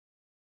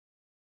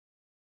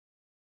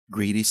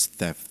Greatest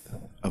theft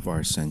of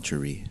our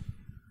century.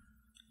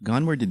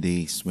 Gone were the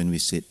days when we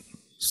sit,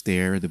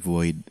 stare at the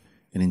void,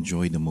 and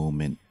enjoy the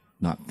moment,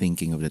 not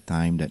thinking of the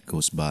time that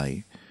goes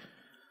by.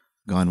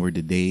 Gone were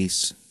the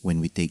days when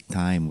we take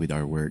time with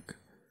our work,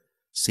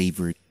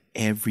 savor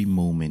every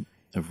moment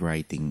of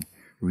writing,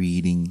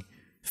 reading,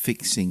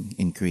 fixing,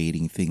 and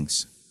creating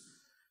things.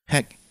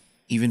 Heck,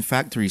 even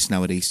factories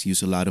nowadays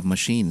use a lot of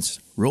machines,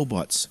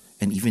 robots,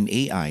 and even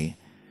AI.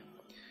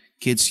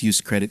 Kids use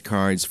credit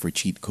cards for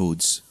cheat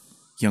codes.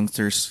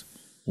 Youngsters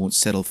won't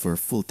settle for a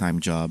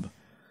full-time job.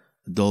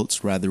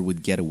 Adults rather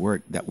would get a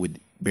work that would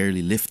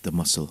barely lift the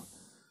muscle.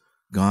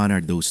 Gone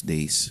are those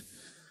days.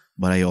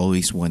 But I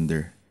always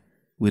wonder,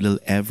 will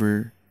it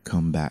ever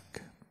come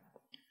back?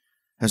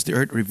 Has the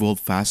earth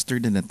revolved faster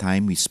than the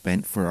time we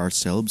spent for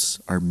ourselves,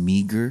 our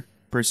meager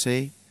per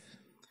se?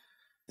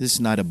 This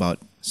is not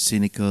about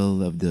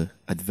cynical of the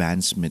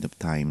advancement of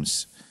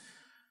times.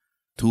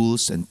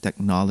 Tools and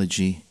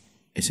technology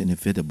is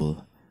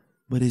inevitable,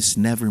 but is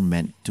never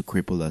meant to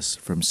cripple us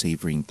from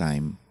savoring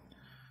time.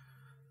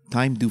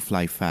 Time do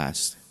fly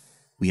fast.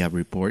 We have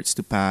reports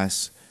to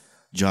pass,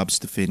 jobs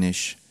to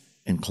finish,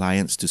 and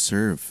clients to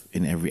serve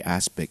in every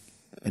aspect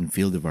and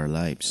field of our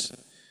lives.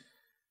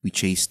 We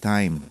chase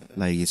time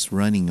like it's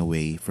running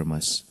away from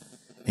us,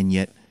 and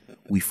yet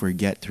we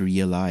forget to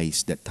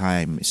realize that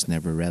time is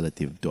never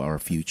relative to our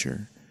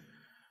future.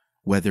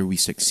 Whether we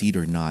succeed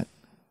or not,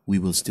 we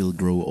will still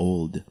grow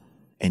old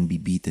and be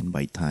beaten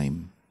by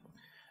time.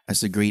 As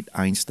the great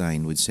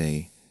Einstein would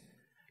say,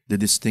 the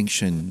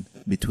distinction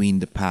between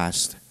the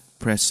past,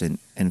 present,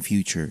 and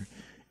future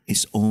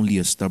is only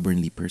a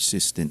stubbornly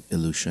persistent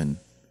illusion.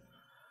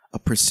 A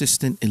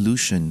persistent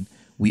illusion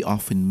we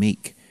often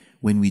make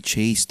when we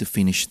chase to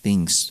finish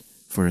things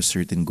for a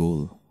certain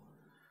goal.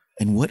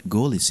 And what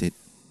goal is it?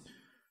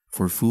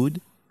 For food?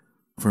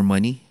 For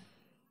money?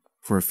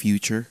 For a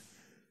future?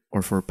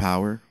 Or for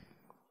power?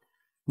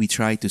 We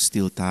try to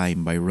steal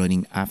time by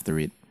running after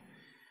it.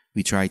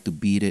 We try to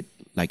beat it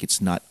like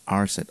it's not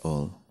ours at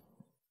all.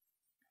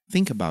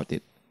 Think about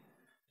it.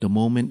 The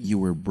moment you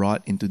were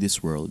brought into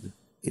this world,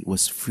 it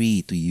was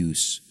free to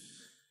use.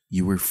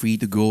 You were free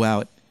to go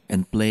out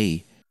and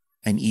play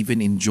and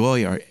even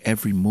enjoy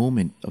every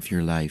moment of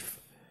your life.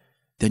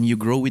 Then you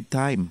grow with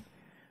time.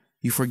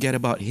 You forget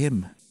about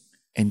him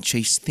and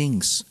chase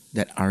things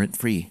that aren't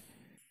free.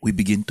 We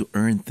begin to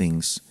earn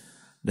things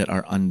that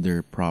are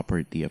under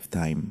property of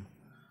time.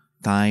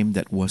 Time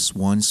that was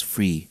once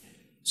free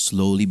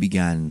slowly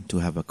began to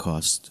have a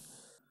cost.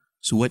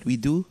 So what we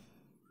do?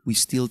 We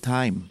steal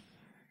time.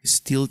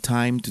 Steal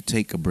time to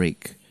take a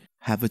break.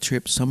 Have a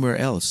trip somewhere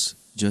else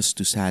just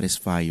to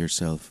satisfy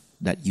yourself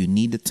that you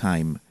need the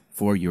time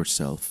for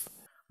yourself.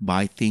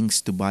 Buy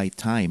things to buy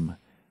time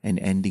and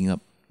ending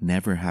up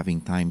never having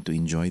time to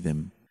enjoy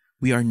them.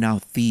 We are now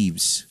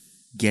thieves,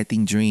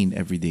 getting drained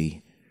every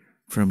day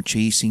from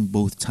chasing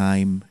both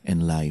time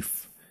and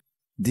life.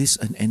 This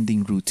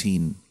unending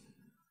routine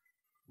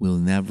will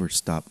never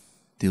stop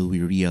till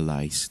we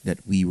realize that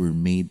we were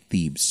made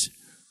thieves,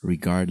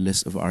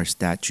 regardless of our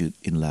statute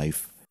in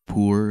life,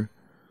 poor,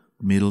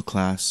 middle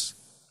class,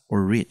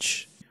 or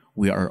rich.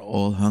 We are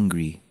all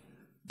hungry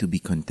to be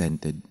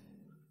contented,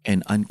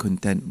 and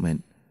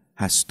uncontentment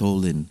has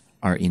stolen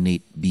our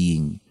innate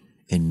being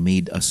and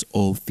made us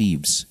all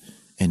thieves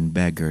and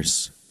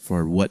beggars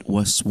for what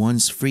was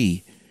once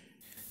free,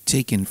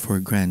 taken for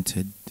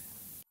granted.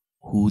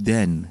 Who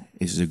then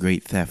is the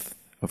great theft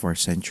of our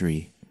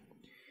century?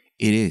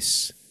 It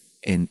is,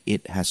 and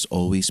it has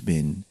always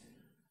been,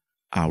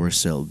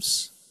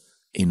 ourselves.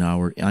 In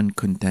our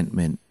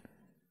uncontentment,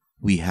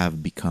 we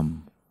have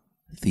become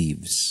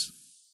thieves.